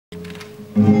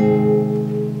You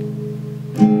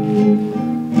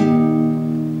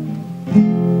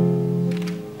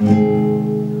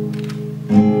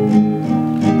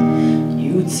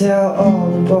tell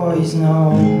all the boys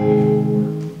no,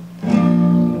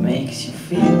 it makes you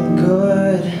feel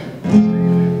good,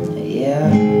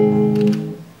 yeah.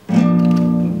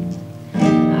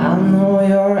 I know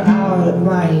you're out of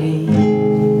my league,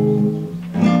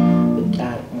 but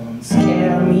that won't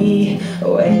scare me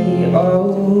away,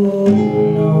 oh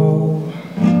no.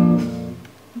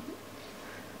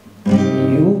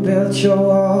 You built your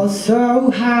wall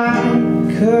so high,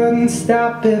 couldn't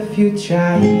stop if you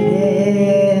tried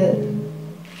it.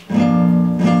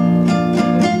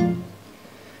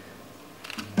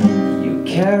 You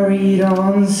carried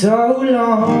on so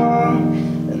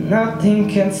long that nothing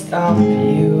can stop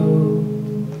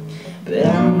you. But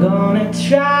I'm gonna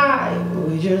try,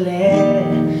 would you let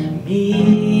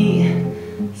me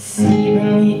see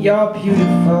beneath your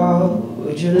beautiful?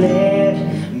 Would you let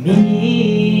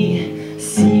me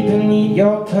see beneath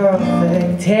your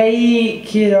perfect?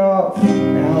 Take it off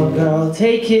now, girl,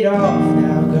 take it off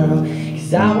now, girl,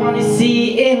 'cause I wanna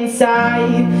see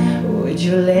inside. Would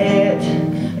you let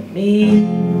me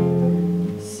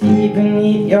see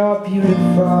beneath your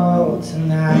beautiful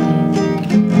tonight?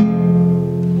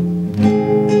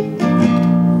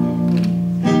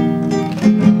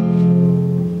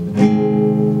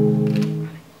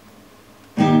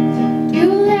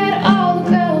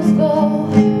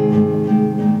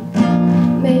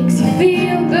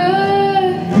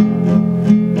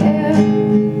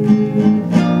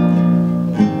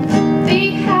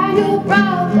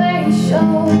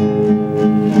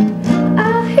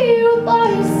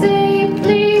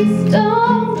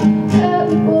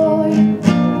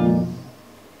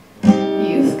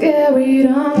 Carried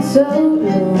on so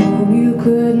long, you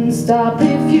couldn't stop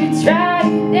if you tried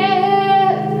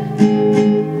it.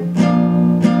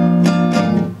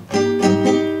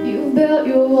 You built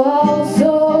your wall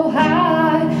so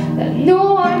high that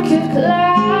no one could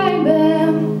climb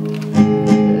them.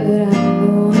 But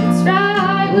I'm gonna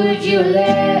try, would you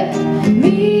let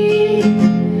me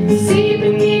see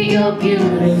beneath your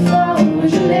beautiful?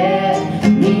 Would you let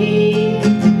me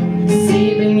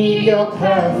see beneath your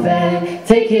perfect?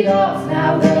 Take it off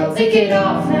now, girl, take it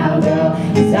off now, girl,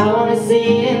 'cause I wanna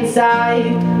see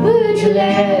inside. Would you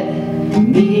let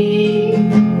me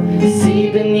see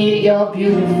beneath your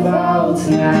beautiful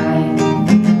tonight?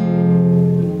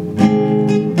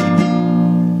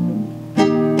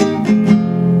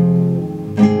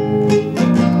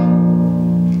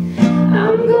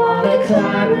 I'm gonna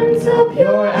climb atop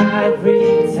your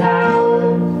ivory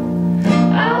tower.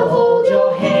 I'll hold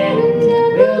your hand and then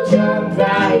we'll jump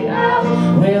right out.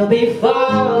 We'll be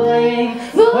falling,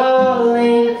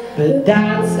 falling, but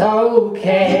that's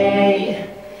okay,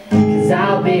 'cause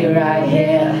I'll be right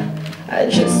here. I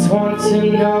just want to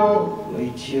know,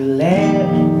 would you let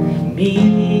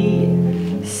me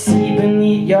see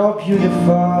beneath your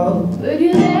beautiful? Would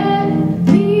you let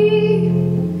me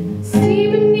see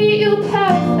beneath your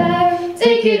perfect?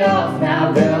 Take it off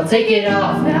now, girl, take it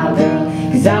off now, girl,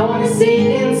 'cause I want to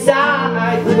see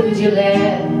inside. Would you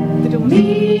let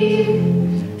me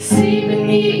see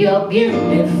beneath your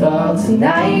beautiful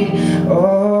tonight?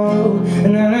 Oh,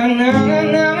 no, no, no, no,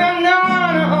 no, no, no,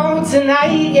 no,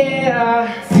 tonight, yeah.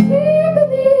 See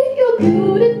beneath your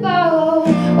beautiful,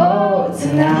 oh,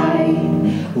 tonight.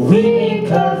 We ain't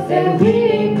perfect,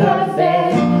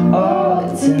 oh,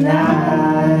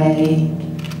 tonight.